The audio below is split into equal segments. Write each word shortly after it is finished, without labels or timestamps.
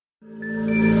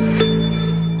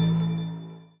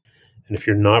And if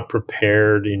you're not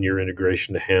prepared in your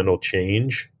integration to handle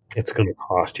change, it's going to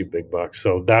cost you big bucks.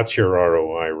 So that's your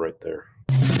ROI right there.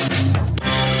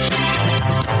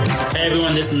 Hey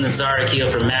everyone, this is Nazar Akil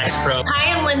from Max Pro.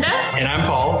 Hi, I'm Linda. And I'm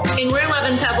Paul. And we're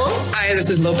 11 Pebbles. Hi, this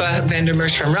is Lopa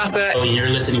Vandermersch from Rasa. Oh, you're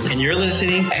listening.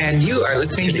 And you are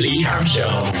listening to the E-Com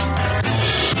Show.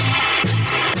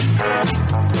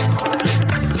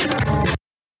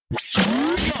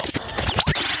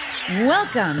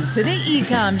 Welcome to the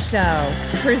E-Com Show,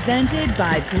 presented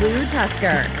by Blue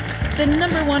Tusker, the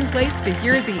 #1 place to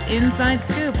hear the inside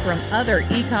scoop from other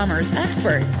e-commerce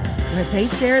experts, where they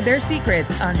share their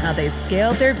secrets on how they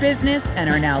scaled their business and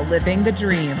are now living the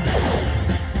dream.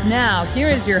 Now, here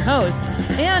is your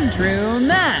host, Andrew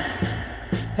Math.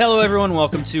 Hello, everyone.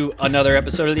 Welcome to another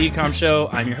episode of the E-Com Show.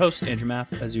 I'm your host, Andrew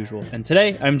Math, as usual. And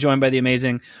today, I'm joined by the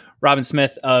amazing Robin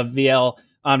Smith of VL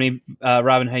Omni.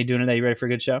 Robin, how you doing today? You ready for a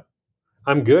good show?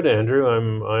 I'm good, Andrew.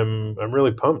 I'm really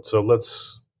pumped. So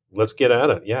let's get at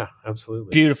it. Yeah,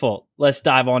 absolutely. Beautiful. Let's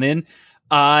dive on in.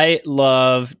 I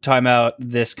love talking about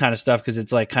this kind of stuff because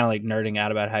it's kind of nerding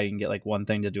out about how you can get one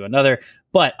thing to do another.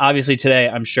 But obviously today,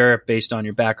 I'm sure based on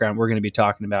your background, we're going to be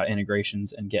talking about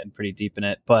integrations and getting pretty deep in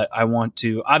it. But I want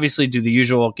to obviously do the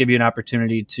usual, give you an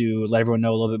opportunity to let everyone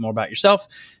know a little bit more about yourself.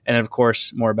 And of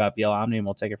course, more about VL Omni, and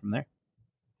we'll take it from there.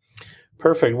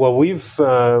 Perfect. Well,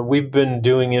 we've been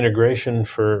doing integration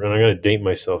for, and I'm going to date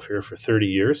myself here, for 30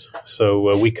 years.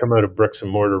 So we come out of bricks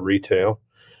and mortar retail.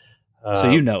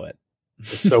 So you know it.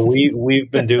 So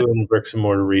we've been doing bricks and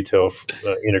mortar retail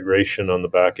integration on the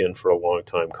back end for a long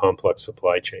time. Complex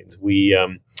supply chains. We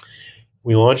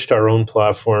launched our own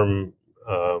platform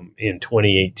in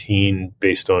 2018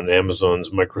 based on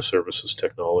Amazon's microservices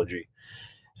technology.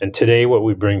 And today, what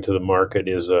we bring to the market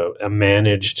is a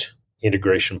managed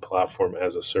integration platform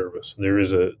as a service.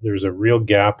 There's a real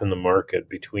gap in the market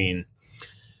between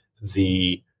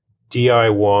the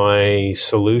DIY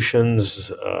solutions,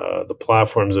 the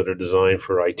platforms that are designed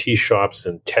for IT shops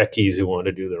and techies who want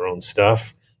to do their own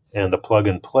stuff, and the plug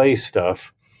and play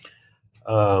stuff.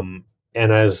 And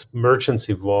as merchants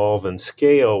evolve and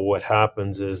scale, what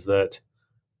happens is that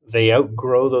they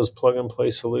outgrow those plug and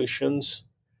play solutions,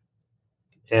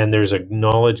 and there's a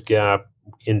knowledge gap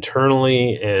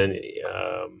internally, and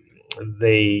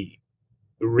they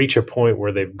reach a point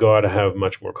where they've got to have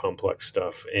much more complex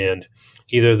stuff. And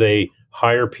either they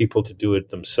hire people to do it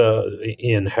themselves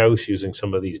in-house using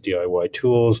some of these DIY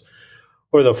tools,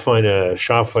 or they'll find a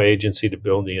Shopify agency to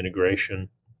build the integration.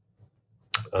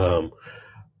 But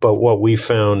what we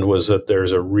found was that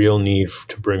there's a real need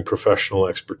to bring professional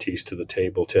expertise to the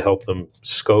table to help them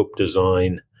scope,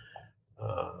 design,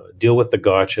 deal with the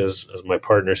gotchas. As my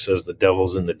partner says, the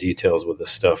devil's in the details with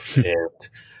this stuff,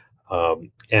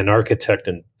 and architect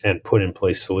and put in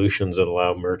place solutions that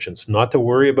allow merchants not to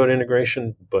worry about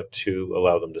integration, but to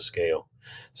allow them to scale.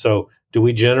 So do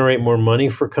we generate more money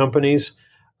for companies?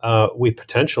 We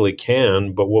potentially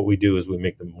can, but what we do is we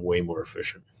make them way more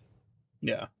efficient.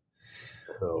 Yeah.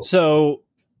 So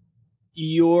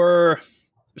your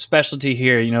specialty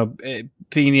here,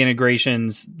 being the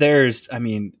integrations,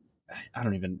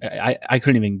 I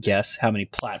couldn't even guess how many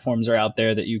platforms are out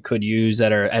there that you could use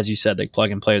that are, as you said, like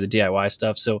plug and play or the DIY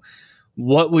stuff. So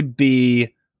what would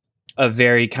be a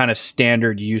very kind of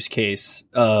standard use case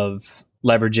of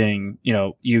leveraging,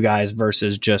 you guys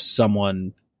versus just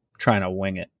someone trying to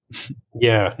wing it?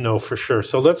 Yeah, no, for sure.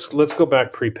 So let's go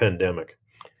back pre-pandemic.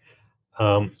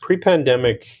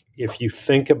 Pre-pandemic, if you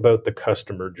think about the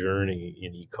customer journey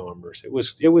in e-commerce, it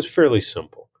was fairly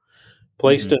simple.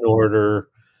 Placed an order.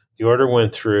 The order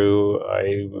went through.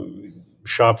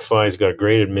 Shopify's got a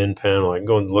great admin panel. I can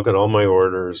go and look at all my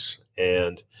orders,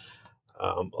 and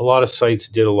a lot of sites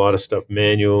did a lot of stuff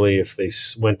manually. If they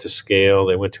went to scale,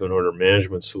 they went to an order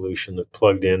management solution that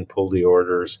plugged in, pulled the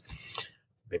orders.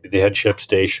 Maybe they had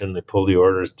ShipStation. They pulled the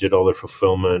orders, did all their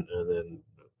fulfillment, and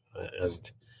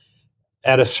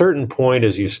at a certain point,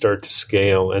 as you start to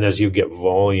scale and as you get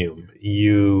volume,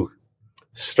 you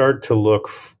start to look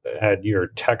at your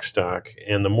tech stack,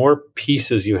 and the more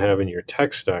pieces you have in your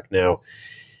tech stack now,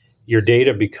 your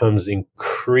data becomes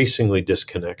increasingly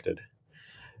disconnected.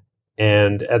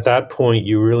 And at that point,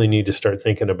 you really need to start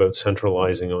thinking about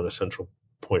centralizing on a central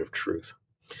point of truth.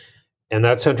 And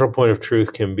that central point of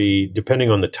truth can be, depending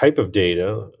on the type of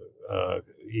data,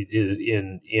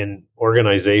 in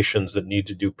organizations that need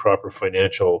to do proper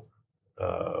financial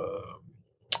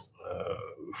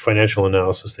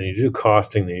analysis. They need to do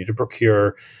costing. They need to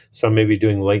procure. Some may be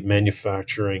doing light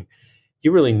manufacturing.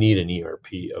 You really need an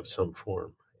ERP of some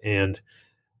form. And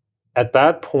at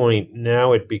that point,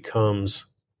 now it becomes,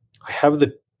 I have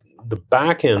the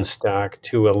back end stack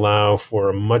to allow for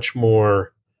a much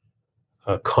more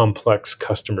complex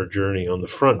customer journey on the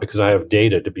front, because I have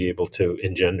data to be able to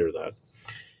engender that.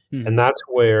 And that's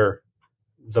where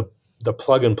the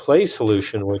plug and play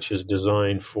solution, which is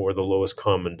designed for the lowest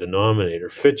common denominator,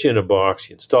 fits you in a box,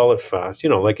 you install it fast,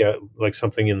 like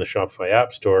something in the Shopify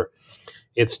App Store.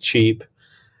 It's cheap,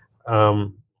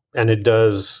 and it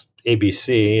does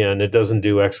ABC, and it doesn't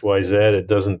do XYZ. It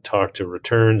doesn't talk to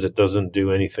returns. It doesn't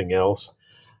do anything else.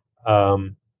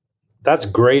 That's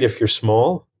great if you're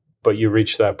small, but you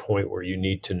reach that point where you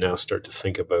need to now start to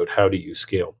think about how do you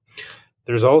scale.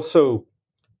 There's also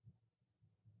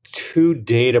two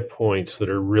data points that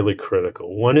are really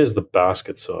critical. One is the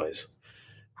basket size.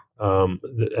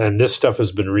 And this stuff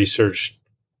has been researched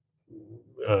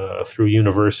through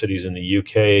universities in the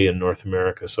UK and North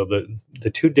America. So the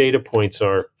two data points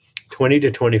are 20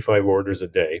 to 25 orders a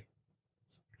day.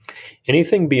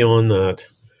 Anything beyond that,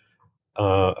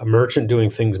 a merchant doing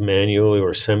things manually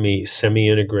or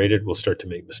semi-integrated will start to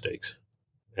make mistakes.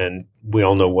 And we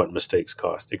all know what mistakes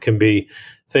cost. It can be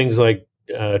things like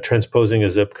transposing a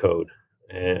zip code,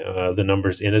 the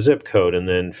numbers in a zip code, and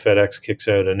then FedEx kicks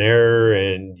out an error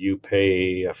and you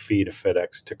pay a fee to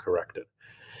FedEx to correct it.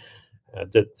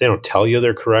 That they don't tell you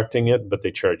they're correcting it, but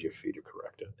they charge you a fee to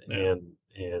correct it. Yeah.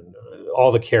 And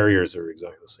all the carriers are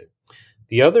exactly the same.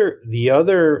 The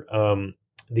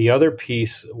other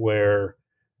piece where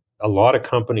a lot of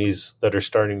companies that are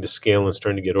starting to scale and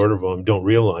starting to get order volume don't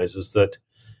realize is that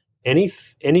any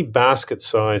basket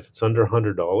size that's under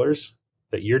 $100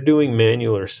 that you're doing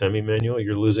manual or semi-manual,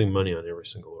 you're losing money on every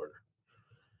single order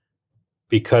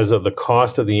because of the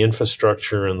cost of the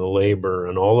infrastructure and the labor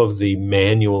and all of the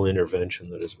manual intervention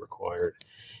that is required.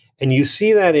 And you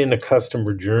see that in a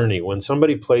customer journey. When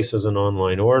somebody places an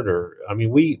online order, I mean,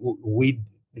 we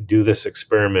do this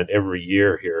experiment every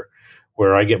year here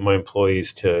where I get my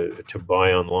employees to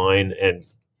buy online and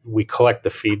we collect the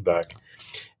feedback.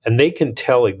 And they can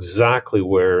tell exactly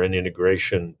where an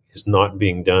integration is not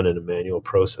being done in a manual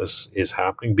process is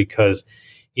happening, because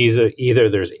either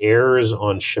there's errors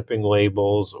on shipping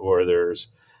labels or there's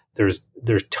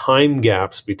time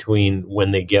gaps between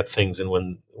when they get things and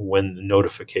when the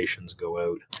notifications go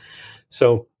out.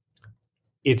 So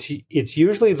it's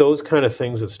usually those kind of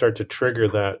things that start to trigger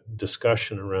that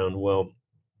discussion around, well,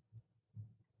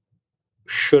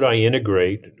 should I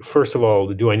integrate? First of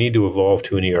all, do I need to evolve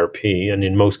to an ERP? And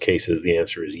in most cases, the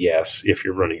answer is yes. If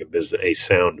you're running a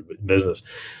sound business,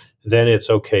 then it's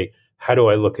okay. How do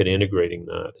I look at integrating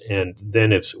that? And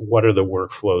then it's what are the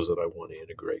workflows that I want to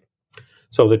integrate?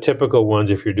 So the typical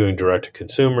ones, if you're doing direct to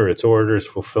consumer, it's orders,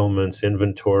 fulfillments,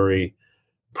 inventory,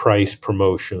 price,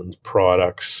 promotions,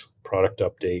 products, product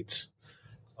updates.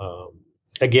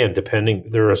 Again,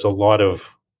 there is a lot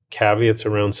of caveats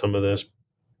around some of this.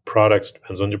 Products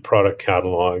depends on your product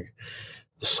catalog,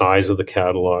 the size of the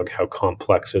catalog, how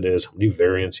complex it is, how many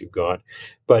variants you've got.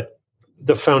 But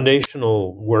the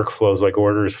foundational workflows like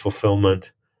orders,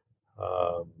 fulfillment,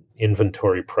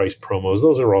 inventory, price, promos,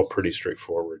 those are all pretty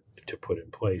straightforward to put in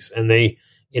place. And they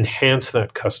enhance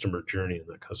that customer journey and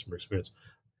that customer experience.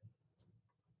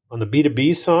 On the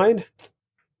B2B side,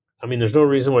 I mean, there's no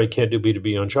reason why you can't do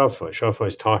B2B on Shopify. Shopify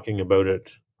is talking about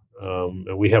it.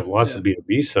 And we have lots of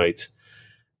B2B sites.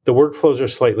 The workflows are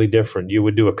slightly different. You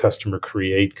would do a customer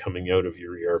create coming out of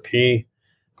your ERP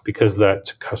because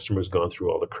that customer's gone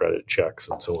through all the credit checks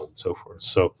and so on and so forth.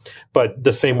 So, but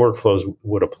the same workflows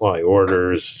would apply: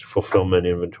 orders, fulfillment,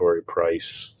 inventory,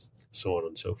 price, so on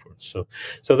and so forth. So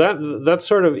that's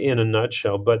sort of in a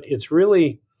nutshell. But it's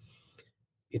really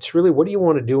what do you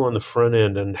want to do on the front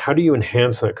end, and how do you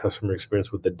enhance that customer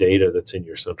experience with the data that's in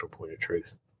your central point of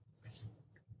truth?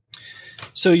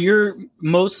 So you're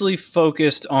mostly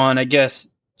focused on, I guess,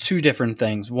 two different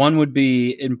things. One would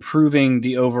be improving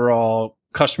the overall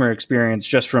customer experience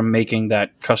just from making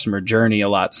that customer journey a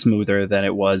lot smoother than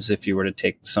it was if you were to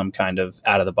take some kind of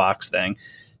out-of-the-box thing.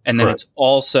 And then It's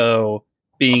also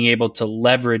being able to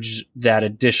leverage that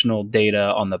additional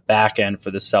data on the back end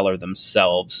for the seller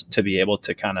themselves to be able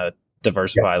to kind of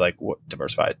diversify,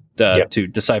 to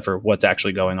decipher what's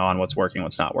actually going on, what's working,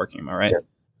 what's not working. Am I right?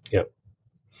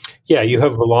 Yeah, you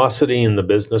have velocity in the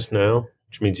business now,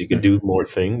 which means you can do more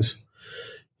things.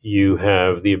 You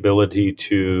have the ability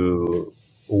to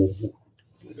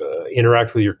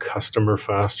interact with your customer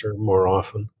faster, more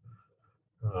often.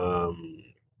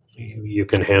 You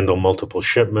can handle multiple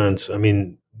shipments. I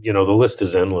mean, the list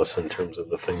is endless in terms of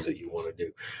the things that you want to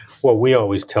do. What we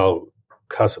always tell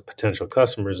potential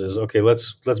customers is, okay,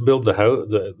 let's build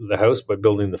the house by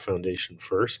building the foundation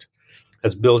first.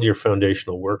 Let's build your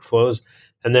foundational workflows.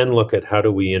 And then look at how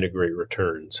do we integrate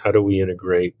returns? How do we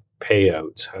integrate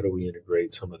payouts? How do we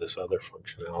integrate some of this other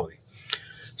functionality?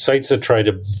 Sites that try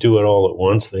to do it all at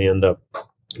once, they end up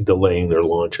delaying their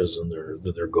launches and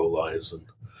their go lives, and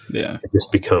it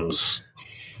just becomes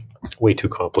way too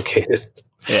complicated.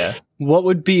 Yeah. What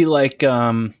would be like?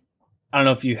 I don't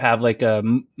know if you have like a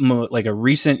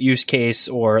recent use case,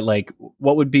 or like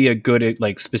what would be a good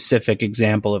like specific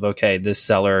example of, okay, this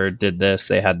seller did this,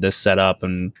 they had this set up,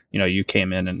 and you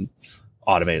came in and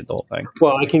automated the whole thing.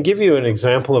 Well, I can give you an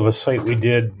example of a site we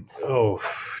did.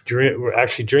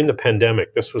 During the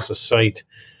pandemic. This was a site.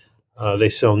 They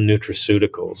sell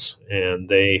nutraceuticals, and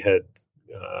they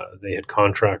had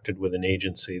contracted with an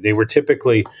agency. They were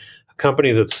typically a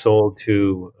company that sold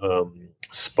to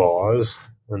spas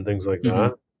and things like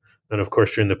that. And of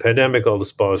course, during the pandemic, all the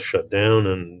spas shut down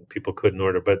and people couldn't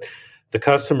order. But the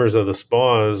customers of the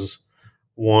spas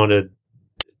wanted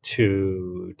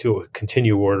to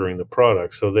continue ordering the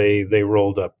product, so they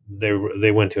rolled up.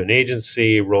 They went to an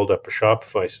agency, rolled up a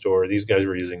Shopify store. These guys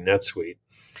were using NetSuite,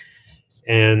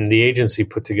 and the agency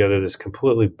put together this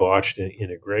completely botched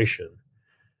integration.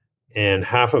 And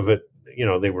half of it,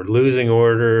 they were losing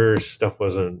orders.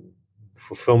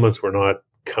 Fulfillments were not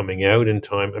coming out in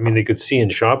time. I mean, they could see in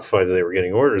Shopify that they were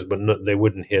getting orders, but they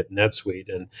wouldn't hit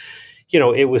NetSuite. And,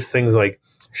 it was things like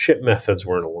ship methods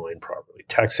weren't aligned properly.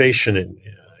 Taxation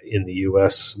in the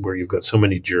US, where you've got so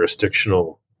many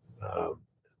jurisdictional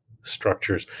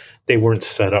structures, they weren't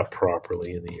set up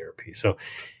properly in the ERP. So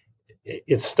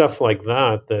it's stuff like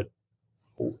that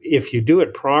if you do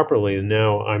it properly,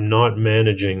 now I'm not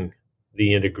managing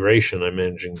the integration, I'm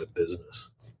managing the business.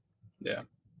 Yeah.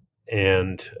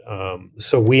 And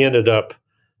so we ended up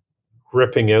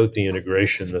ripping out the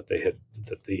integration that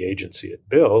the agency had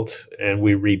built, and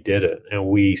we redid it. And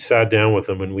we sat down with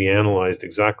them and we analyzed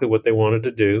exactly what they wanted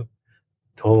to do.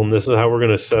 Told them, this is how we're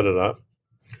going to set it up.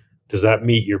 Does that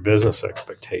meet your business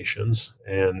expectations?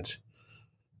 And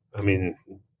I mean,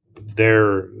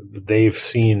 they've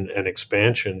seen an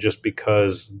expansion just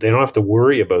because they don't have to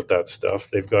worry about that stuff.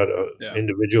 They've got an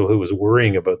individual who was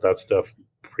worrying about that stuff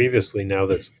previously, now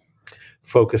that's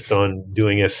focused on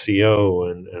doing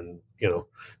SEO and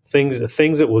things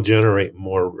that will generate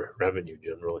more revenue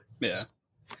generally. Yeah.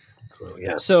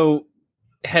 So, So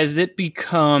has it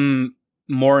become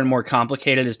more and more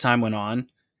complicated as time went on?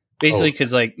 Basically,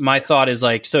 because like my thought is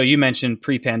like, so you mentioned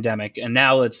pre-pandemic, and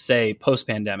now let's say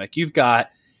post-pandemic, you've got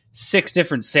 6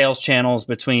 different sales channels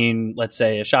between, let's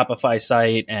say, a Shopify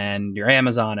site and your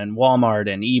Amazon and Walmart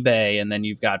and eBay, and then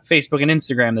you've got Facebook and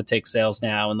Instagram that take sales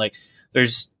now, and like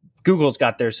Google's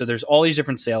got theirs, so there's all these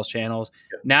different sales channels.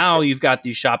 Yeah. Now you've got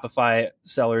these Shopify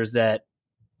sellers that,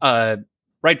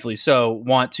 rightfully so,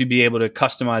 want to be able to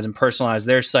customize and personalize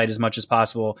their site as much as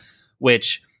possible,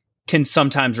 which can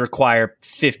sometimes require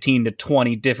 15 to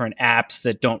 20 different apps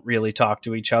that don't really talk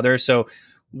to each other. So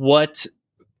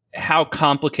how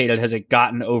complicated has it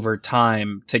gotten over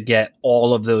time to get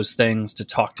all of those things to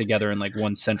talk together in like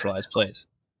one centralized place?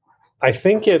 I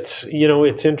think it's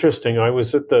interesting. I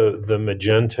was at the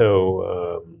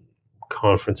Magento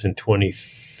conference in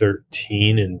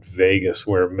 2013 in Vegas,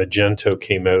 where Magento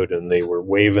came out and they were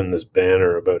waving this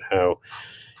banner about how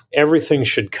everything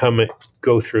should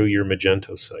go through your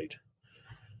Magento site.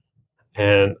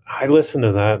 And I listened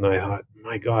to that and I thought,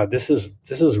 my God, this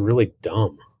is really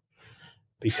dumb.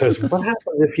 Because what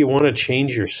happens if you want to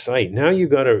change your site? Now you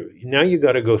got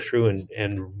to go through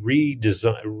and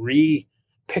redesign,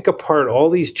 pick apart all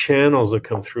these channels that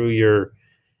come through your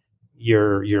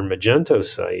Magento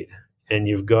site, and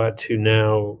you've got to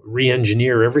now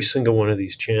re-engineer every single one of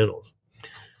these channels.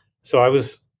 So I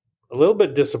was a little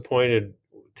bit disappointed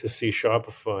to see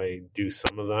Shopify do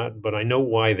some of that, but I know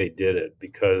why they did it,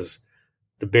 because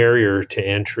the barrier to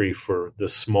entry for the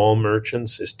small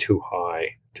merchants is too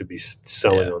high to be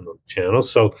selling on those channels.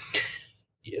 So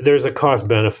there's a cost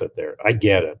benefit there. I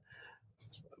get it.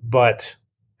 But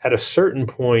at a certain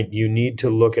point, you need to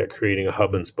look at creating a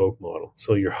hub and spoke model.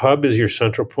 So your hub is your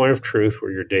central point of truth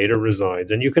where your data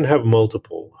resides, and you can have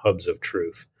multiple hubs of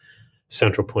truth,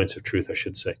 central points of truth, I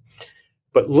should say.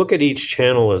 But look at each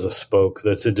channel as a spoke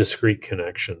that's a discrete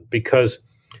connection, because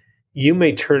you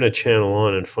may turn a channel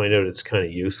on and find out it's kind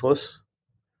of useless.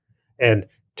 And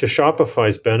to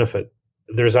Shopify's benefit,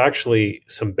 there's actually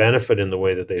some benefit in the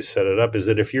way that they've set it up, is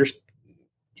that if you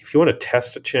want to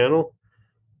test a channel,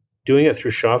 doing it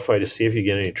through Shopify to see if you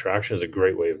get any traction is a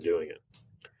great way of doing it.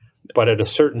 But at a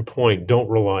certain point, don't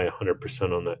rely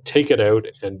 100% on that. Take it out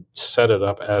and set it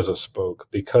up as a spoke,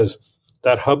 because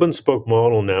that hub and spoke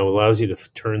model now allows you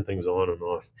to turn things on and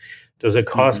off. Does it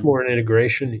cost more in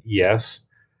integration? Yes.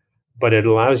 But it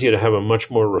allows you to have a much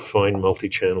more refined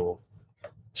multi-channel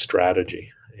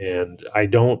strategy. And I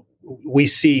don't we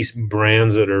see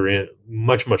brands that are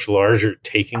much, much larger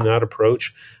taking that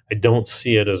approach. I don't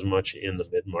see it as much in the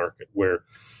mid-market, where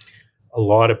a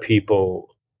lot of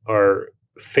people are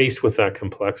faced with that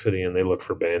complexity and they look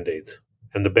for Band-Aids.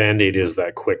 And the Band-Aid is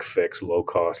that quick fix, low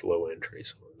cost, low entry,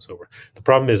 so on and so forth. The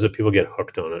problem is that people get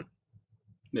hooked on it.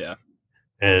 Yeah.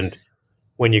 And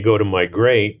when you go to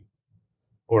migrate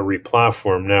or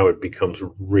replatform, now it becomes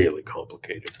really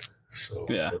complicated. So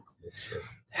yeah. It's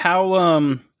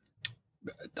how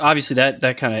obviously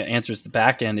that kind of answers the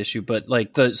back end issue, but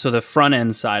like the front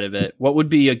end side of it, what would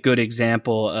be a good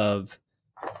example of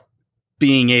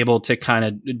being able to kind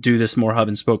of do this more hub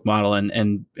and spoke model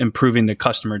and improving the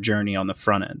customer journey on the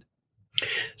front end?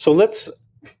 So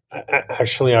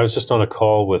actually, I was just on a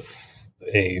call with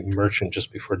a merchant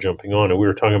just before jumping on, and we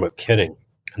were talking about kitting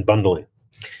and bundling.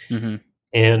 Mm-hmm.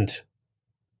 And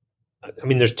I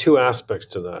mean, there's two aspects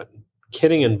to that.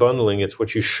 Kitting and bundling, it's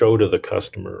what you show to the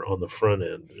customer on the front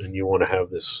end. And you want to have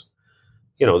this,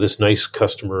 this nice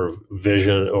customer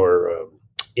vision or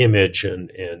image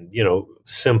and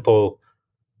simple,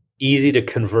 easy to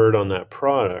convert on that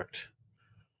product.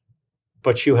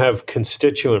 But you have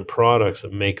constituent products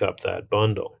that make up that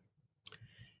bundle.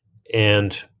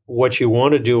 And what you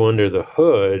want to do under the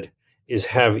hood is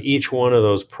have each one of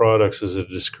those products as a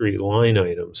discrete line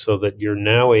item so that you're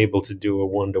now able to do a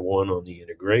one-to-one on the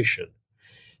integration.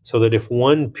 So that if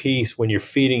one piece, when you're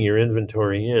feeding your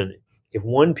inventory in, if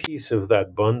one piece of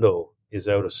that bundle is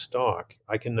out of stock,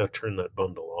 I can now turn that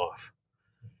bundle off.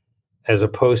 As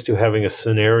opposed to having a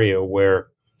scenario where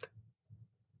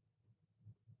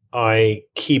I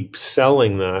keep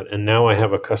selling that and now I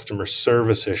have a customer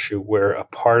service issue where a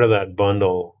part of that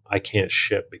bundle I can't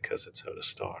ship because it's out of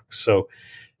stock. So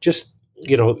just,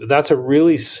 that's a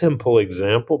really simple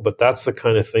example, but that's the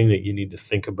kind of thing that you need to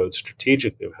think about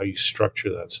strategically of how you structure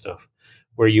that stuff,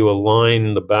 where you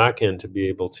align the back end to be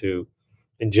able to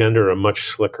engender a much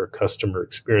slicker customer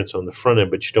experience on the front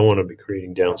end, but you don't want to be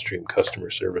creating downstream customer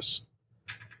service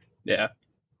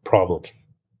problems.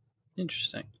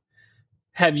 Interesting.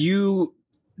 Have you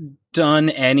done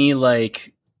any, I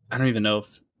don't even know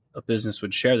if a business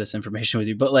would share this information with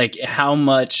you, but how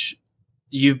much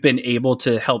you've been able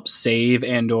to help save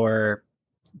and or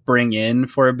bring in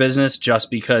for a business just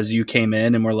because you came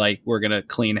in and were like, we're going to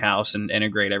clean house and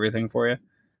integrate everything for you?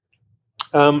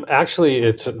 Actually,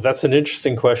 that's an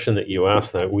interesting question that you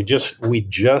asked. That we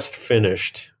just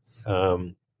finished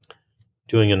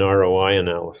doing an ROI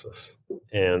analysis,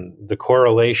 and the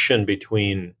correlation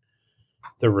between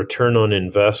the return on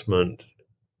investment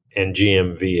and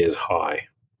GMV is high.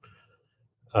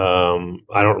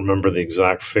 I don't remember the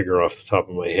exact figure off the top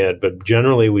of my head, but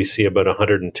generally we see about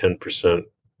 110%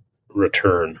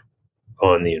 return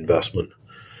on the investment.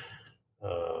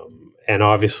 And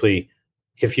obviously,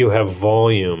 if you have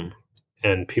volume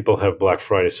and people have Black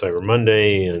Friday, Cyber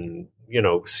Monday, and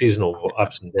seasonal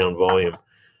ups and down volume,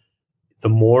 the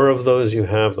more of those you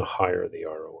have, the higher the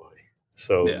ROI.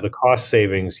 So the cost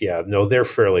savings, they're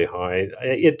fairly high.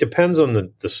 It depends on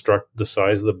the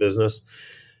size of the business.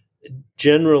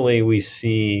 Generally, we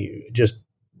see just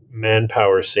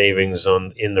manpower savings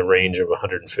in the range of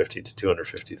 $150,000 to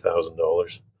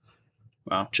 $250,000.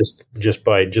 Wow! Just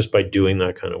by doing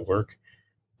that kind of work.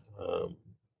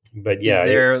 But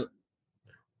yeah,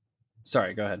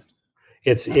 sorry, go ahead.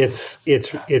 It's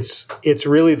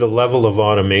really the level of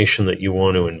automation that you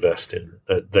want to invest in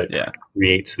that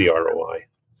creates the ROI.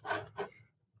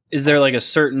 Is there a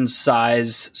certain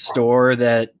size store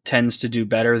that tends to do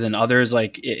better than others?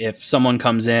 If someone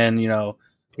comes in,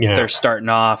 they're starting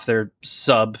off, they're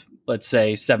sub, let's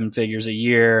say 7 figures a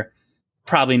year,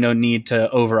 probably no need to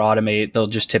over automate. They'll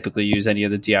just typically use any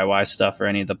of the DIY stuff or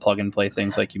any of the plug and play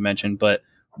things like you mentioned. But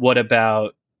what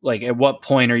about at what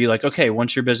point are you okay,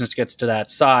 once your business gets to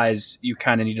that size, you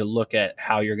kind of need to look at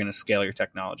how you're going to scale your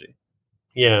technology?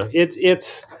 Yeah,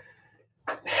 it's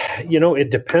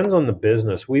it depends on the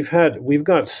business. We've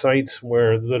got sites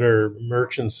that are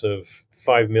merchants of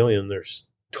 5 million. They're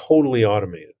totally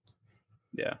automated.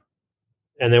 Yeah.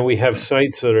 And then we have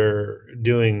sites that are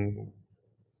doing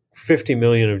 50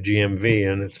 million of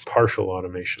GMV and it's partial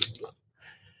automation.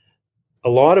 A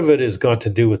lot of it has got to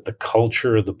do with the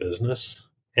culture of the business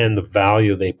and the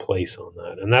value they place on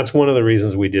that. And that's one of the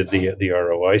reasons we did the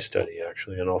ROI study,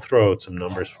 actually. And I'll throw out some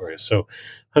numbers for you. So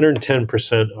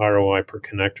 110% ROI per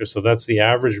connector. So that's the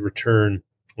average return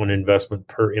on investment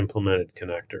per implemented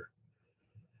connector.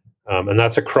 And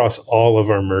that's across all of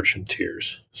our merchant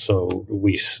tiers. So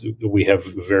we have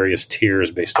various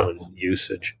tiers based on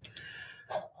usage.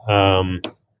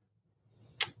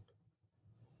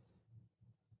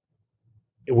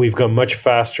 We've got much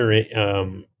faster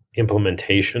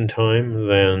implementation time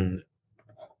than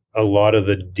a lot of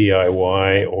the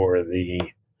DIY or the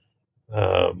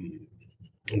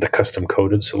custom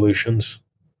coded solutions.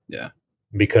 Yeah.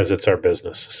 Because it's our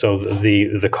business. So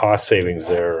the cost savings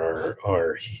there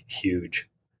are huge.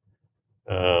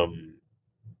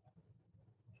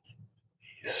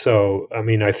 So, I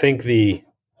mean, I think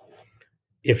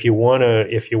if you want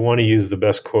to use the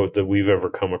best quote that we've ever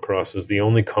come across, is the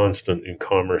only constant in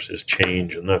commerce is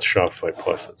change. And that's Shopify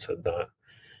Plus that said that.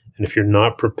 And if you're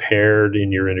not prepared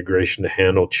in your integration to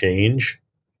handle change,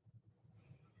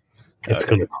 it's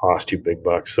going to cost you big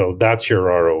bucks. So that's your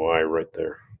ROI right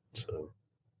there. So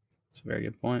it's a very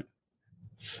good point.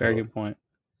 Very good point.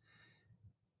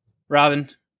 Robin,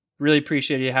 really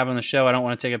appreciate you having on the show. I don't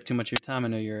want to take up too much of your time. I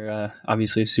know you're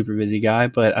obviously a super busy guy,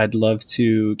 but I'd love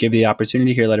to give you the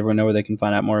opportunity here, let everyone know where they can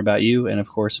find out more about you and, of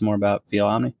course, more about VL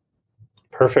Omni.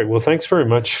 Perfect. Well, thanks very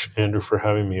much, Andrew, for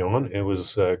having me on. It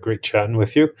was great chatting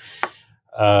with you.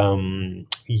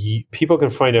 People can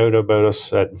find out about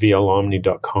us at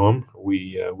vlomni.com.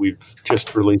 We've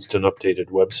just released an updated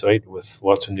website with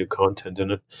lots of new content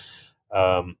in it.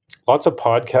 Lots of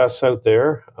podcasts out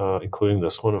there, including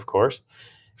this one, of course,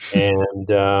 and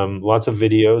lots of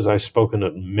videos. I've spoken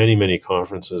at many, many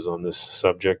conferences on this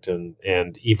subject and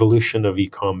evolution of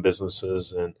e-com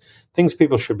businesses and things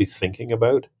people should be thinking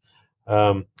about.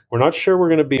 We're not sure we're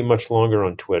going to be much longer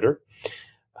on Twitter,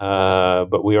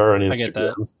 but we are on Instagram. I get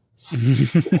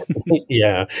that.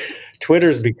 Yeah,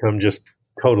 Twitter's become just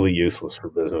totally useless for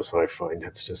business. I find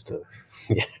it's just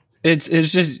It's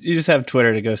just you just have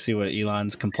Twitter to go see what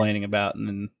Elon's complaining about,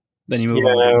 and then you move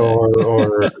on.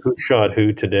 Or who shot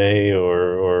who today,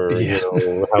 or you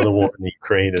know, how the war in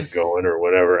Ukraine is going, or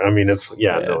whatever. I mean, it's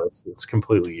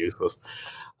completely useless.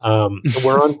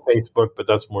 We're on Facebook, but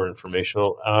that's more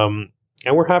informational.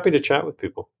 And we're happy to chat with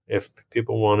people. If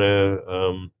people want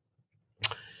to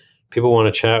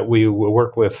chat, we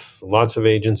work with lots of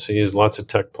agencies, lots of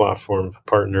tech platform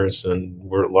partners, and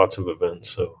we're at lots of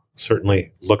events. So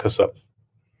certainly look us up.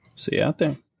 See you out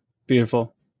there.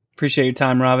 Beautiful. Appreciate your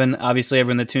time, Robin. Obviously,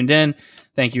 everyone that tuned in,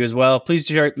 thank you as well.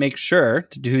 Please make sure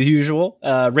to do the usual.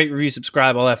 Rate, review,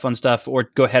 subscribe, all that fun stuff, or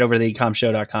go head over to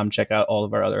ecomshow.com, check out all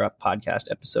of our other podcast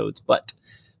episodes. But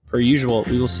per usual,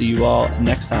 we will see you all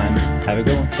next time. Have a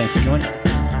good one. Thanks for joining.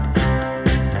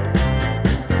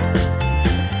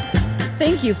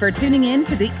 Thank you for tuning in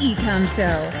to the Ecom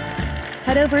Show.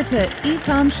 Head over to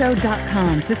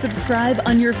ecomshow.com to subscribe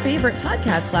on your favorite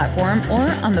podcast platform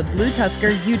or on the Blue Tusker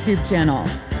YouTube channel.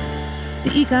 The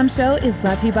Ecom Show is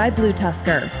brought to you by Blue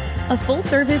Tusker, a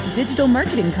full-service digital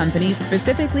marketing company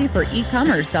specifically for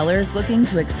e-commerce sellers looking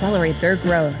to accelerate their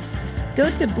growth. Go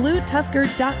to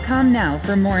bluetusker.com now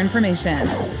for more information.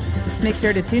 Make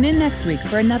sure to tune in next week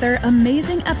for another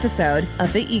amazing episode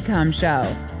of the Ecom Show.